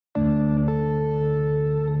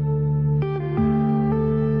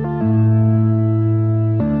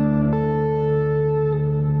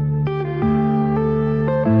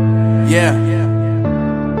Yeah.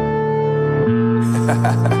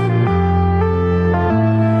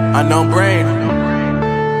 Unknown Brain,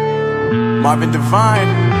 Marvin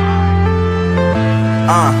Devine.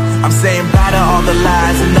 I'm saying bye to all the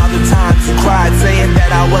lies and all the times you cried, saying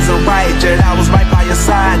that I wasn't right, yet I was right by your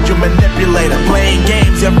side. You manipulator, playing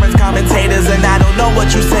games, your friends commentators, and I don't know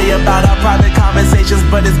what you say about our private conversations,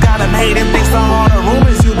 but it's got them hating. Thanks to all the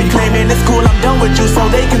rumors you be claiming. It's cool, I'm done with you, so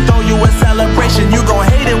they can throw you a celebration. You gon'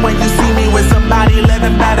 hate it when you see me with somebody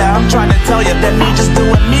living better. I'm trying to tell you that me just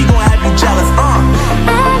doing me gon' have you jealous.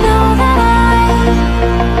 I know that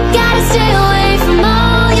I gotta stay away from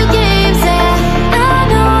all your games, yeah. I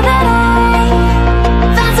know that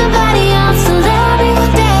I found somebody else to love me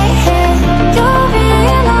one day, yeah. You'll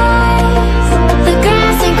realize the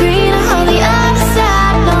grass ain't greener on the other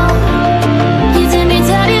side, no. You did me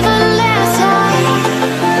dirty for the last time,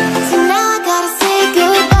 so now I gotta say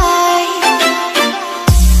goodbye.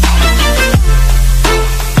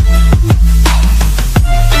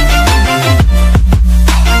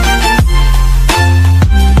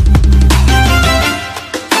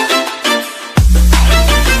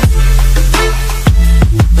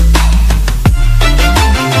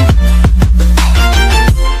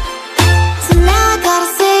 So now I gotta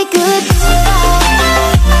say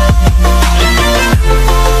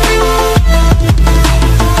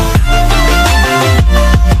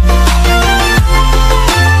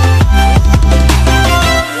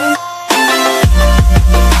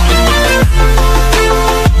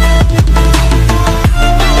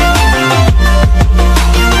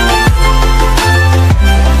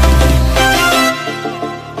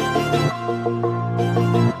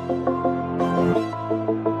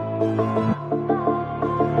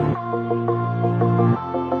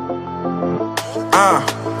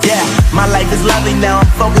Yeah, my life is lovely now, I'm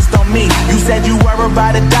focused on me. You said you were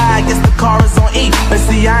about to die, I guess the car is on E. But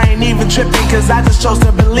see, I ain't even tripping, cause I just chose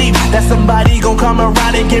to believe that somebody gon' come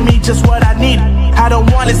around and give me just what I need. I don't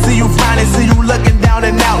wanna see you finding, see you looking down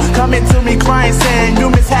and out, coming to me crying, saying you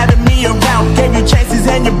miss having me around. Gave you chances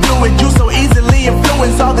and you blew it, you so easily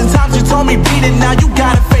influenced. All the times you told me beat it, now you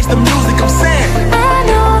gotta face the music. I'm saying I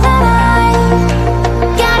know that I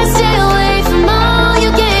gotta stay away from all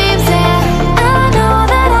your games, yeah. I know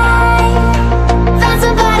that I found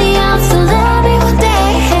somebody else to love me one day,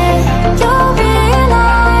 yeah. You'll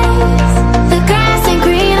realize the grass ain't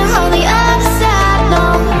greener on the other side, no.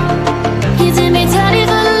 You did me dirty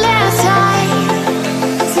for the last time,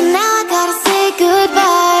 so now I gotta say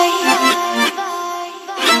goodbye.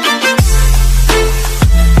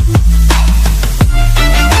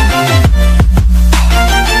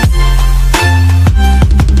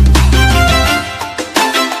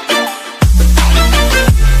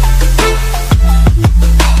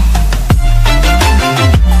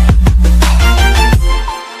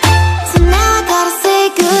 So now I gotta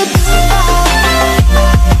say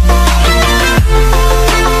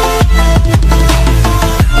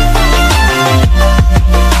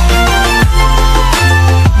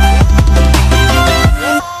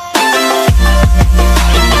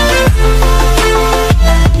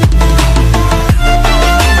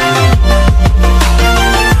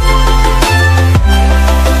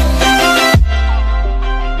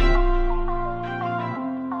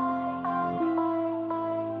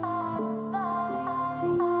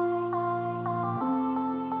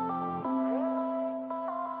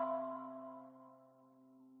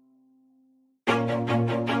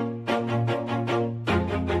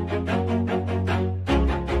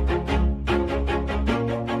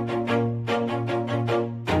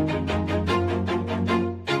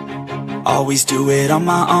Always do it on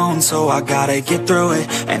my own, so I gotta get through it.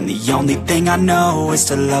 And the only thing I know is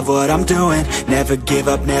to love what I'm doing. Never give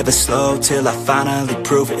up, never slow, till I finally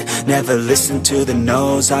prove it. Never listen to the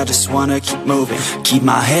no's, I just wanna keep moving. Keep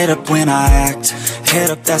my head up when I act, head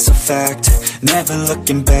up, that's a fact. Never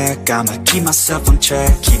looking back, I'ma keep myself on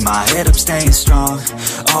track. Keep my head up, staying strong,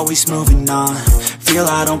 always moving on. Feel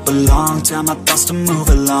I don't belong, tell my thoughts to move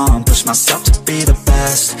along. Push myself to be the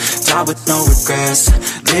best, die with no regrets.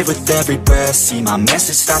 Live with every breath, see my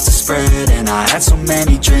message start to spread. And I had so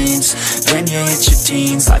many dreams, when you hit your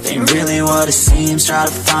teens, life ain't really what it seems. Try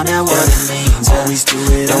to find out what it means. Always do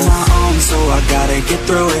it on my own, so I gotta get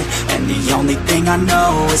through it. And the only thing I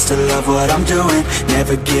know is to love what I'm doing.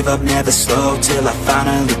 Never give up, never slow, till I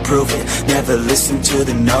finally prove it. Never listen to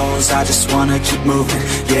the no's, I just wanna keep moving.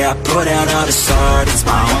 Yeah, I put out all this art, it's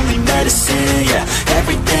my only medicine. Yeah,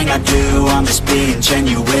 everything I do, I'm just being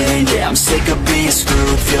genuine. Yeah, I'm sick of being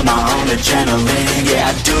screwed, feel my own adrenaline. Yeah,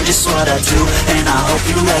 I do just what I do, and I hope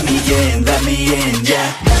you let me in,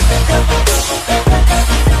 yeah.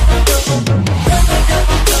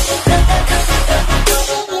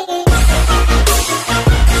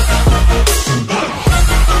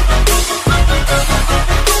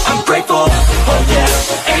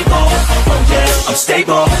 I'm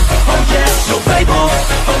stable, oh yeah, no label,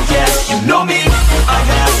 oh yeah, you know me. I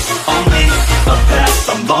have only a path,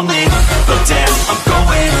 I'm lonely, but damn, I'm going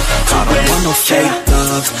to win. I don't want no fake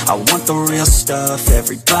love, I want the real stuff.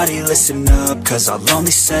 Everybody listen up, cause I'll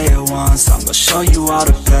only say it once. I'm gonna show you all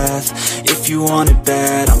the path, if you want it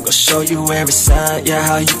bad. I'm gonna show you where it's at, yeah,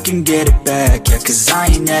 how you can get it back. Yeah, cause I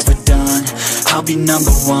ain't never done, I'll be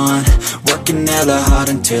number one. Working hella hard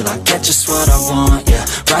until I get just what I want, yeah.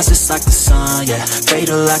 Rises like the sun, yeah,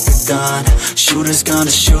 fatal like a gun. Shooters gonna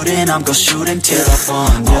shoot and I'm gonna shoot until I fall,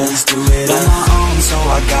 yeah. Always do it on my own, so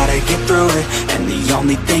I gotta get through it. And the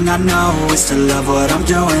only thing I know is to love what I'm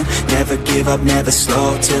doing. Never give up, never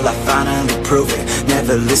slow, till I finally prove it.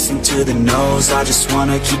 Never listen to the no's, I just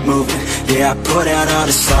wanna keep moving. Yeah, I put out all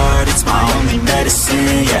this art, it's my only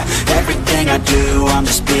medicine, yeah. Everything I do, I'm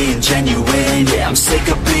just being genuine, yeah. I'm sick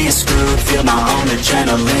of being screwed, feel my own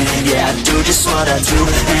adrenaline, yeah. I do just what I do,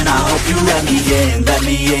 and I hope you let me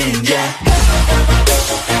in, yeah.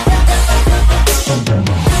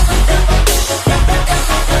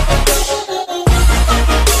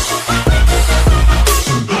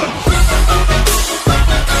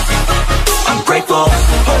 I'm grateful,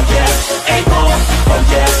 oh yeah, able, oh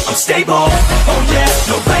yeah, I'm stable, oh yeah,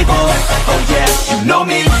 no label, oh yeah, you know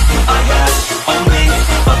me. I have only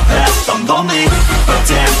a path, I'm lonely, but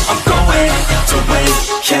damn, I'm going to win,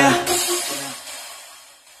 yeah.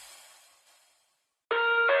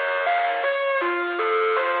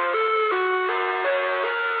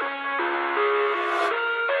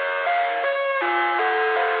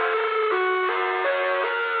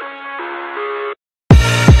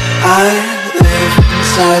 I live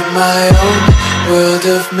inside my own world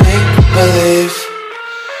of make-believe.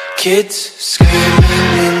 Kids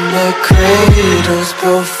screaming in their cradles,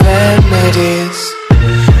 profanities.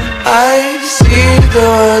 I see the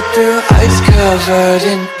world through eyes covered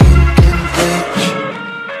in ink and bleach.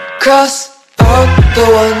 Cross out the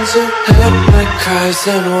ones who heard my cries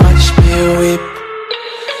and watched me weep.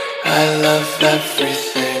 I love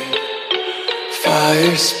everything.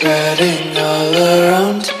 Fire spreading all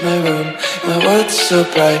around my room. My world's so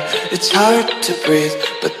bright, it's hard to breathe,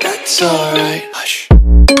 but that's alright. Hush.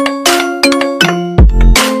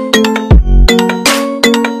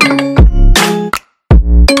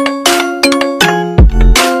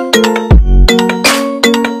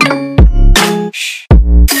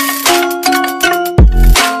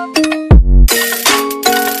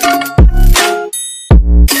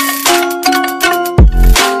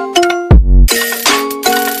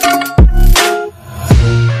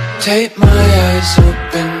 Take my eyes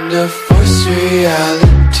open to force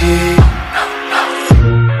reality.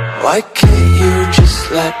 Why can't you just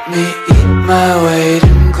let me eat my weight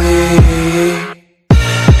in glee?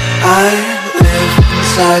 I live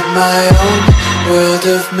inside my own world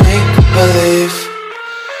of make-believe.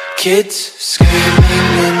 Kids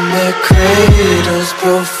screaming in their cradles,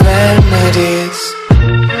 profanities.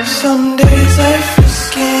 Some days I feel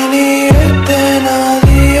skinnier than all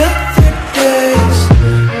the other days.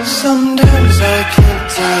 Sometimes I can't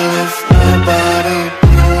tell if my body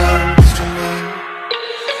belongs to me.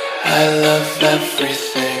 I love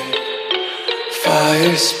everything.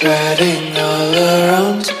 Fire spreading all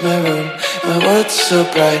around my room. My world's so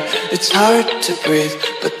bright, it's hard to breathe,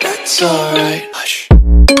 but that's alright. Hush.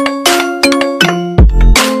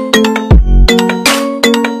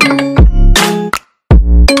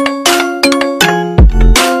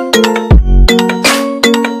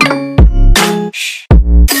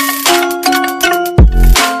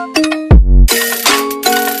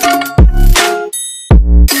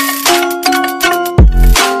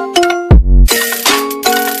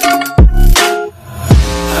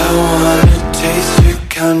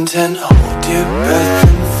 Content, hold your breath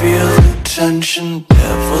and feel the tension.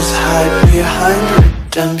 Devils hide behind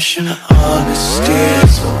redemption. Honesty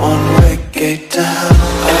is a one-way gate to hell.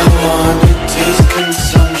 I wanna taste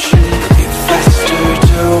consumption. Breathe faster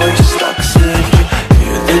to waste oxygen.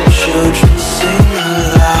 Hear the children sing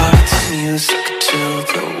aloud. It's music till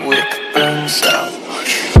the wick burns out.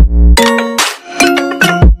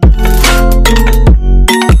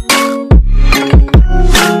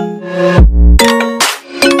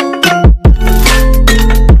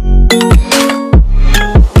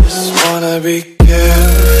 Be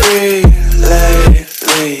carefree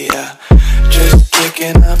lately, yeah. Just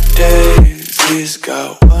kicking up daisies.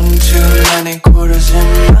 Got one too many quarters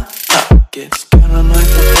in my pockets. Turning like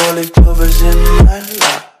the four-leaf clovers in my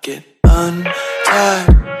locket. Untied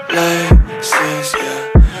laces,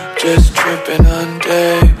 yeah. Just tripping on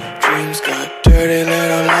daydreams. Got dirty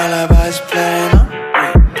little lullabies playing on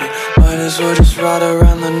repeat. Might as well just ride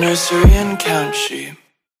around the nursery and count sheep.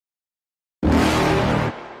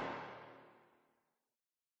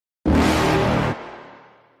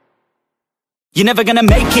 You're never gonna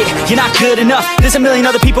make it, you're not good enough. There's a million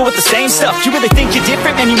other people with the same stuff. You really think you're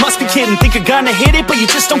different? Man, you must be kidding. Think you're gonna hit it, but you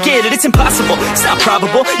just don't get it. It's impossible, it's not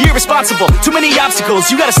probable, you're irresponsible. Too many obstacles,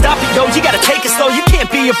 you gotta stop it, yo. You gotta take it slow, you can't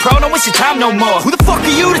be a pro. Don't waste your time no more. Who the fuck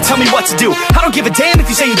are you to tell me what to do? I don't give a damn if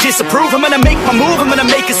you say you disapprove. I'm gonna make my move, I'm gonna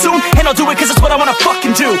make it soon. And I'll do it cause it's what I wanna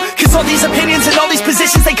fucking do. Cause all these opinions and all these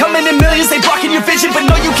positions, they come in millions, they blocking your vision. But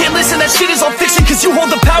no, you can't listen, that shit is all fiction. Cause you hold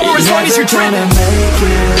the power as long as you're dreaming.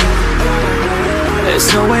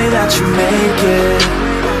 There's no way that you make it.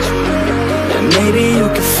 And maybe you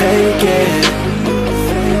can fake it,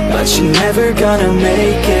 but you're never gonna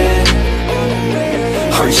make it.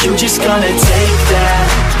 Are you just gonna take that?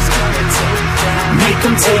 Make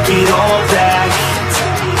them take it all back.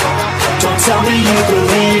 Don't tell me you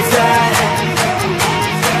believe that.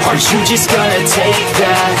 Are you just gonna take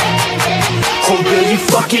that? Or will you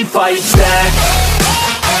fucking fight back?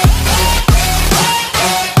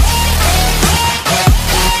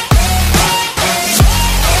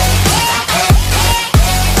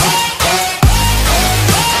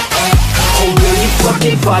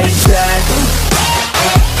 Fucking fight back.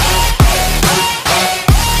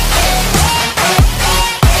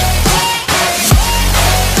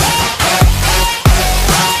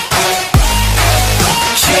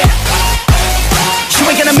 You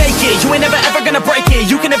ain't gonna make it, you ain't never ever gonna break it.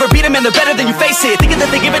 You can never beat them and they're better than you face it. Thinking that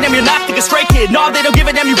they give a damn, you're not, think a straight kid. No, they don't give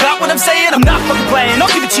a damn, you got what I'm saying? I'm not fucking playing, I'll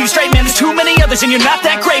give it to you straight, man. There's too many others and you're not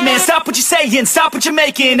that great, man. Stop what you're saying, stop what you're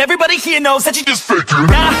making. Everybody here knows that you just faking.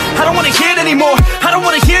 Nah, I don't wanna hear it anymore, I don't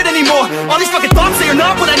wanna hear it anymore. All these fucking thoughts, they are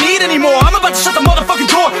not what I need anymore. I'm about to shut the motherfucking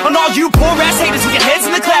door on all you poor ass haters with your heads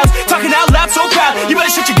in the clouds, talking out loud so proud. You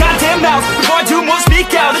better shut your goddamn mouth before I do more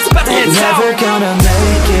speak out. It's about to head south. Never gonna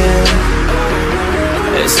make it.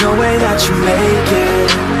 There's no way that you make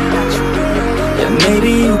it. And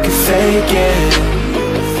maybe you can fake it,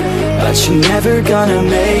 but you're never gonna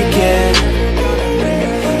make it.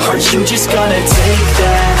 Are you just gonna take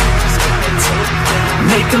that?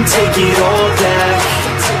 Make them take it all back.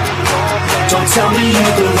 Don't tell me you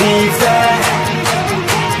believe that.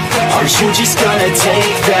 Are you just gonna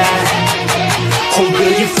take that? Or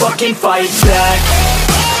will you fucking fight back?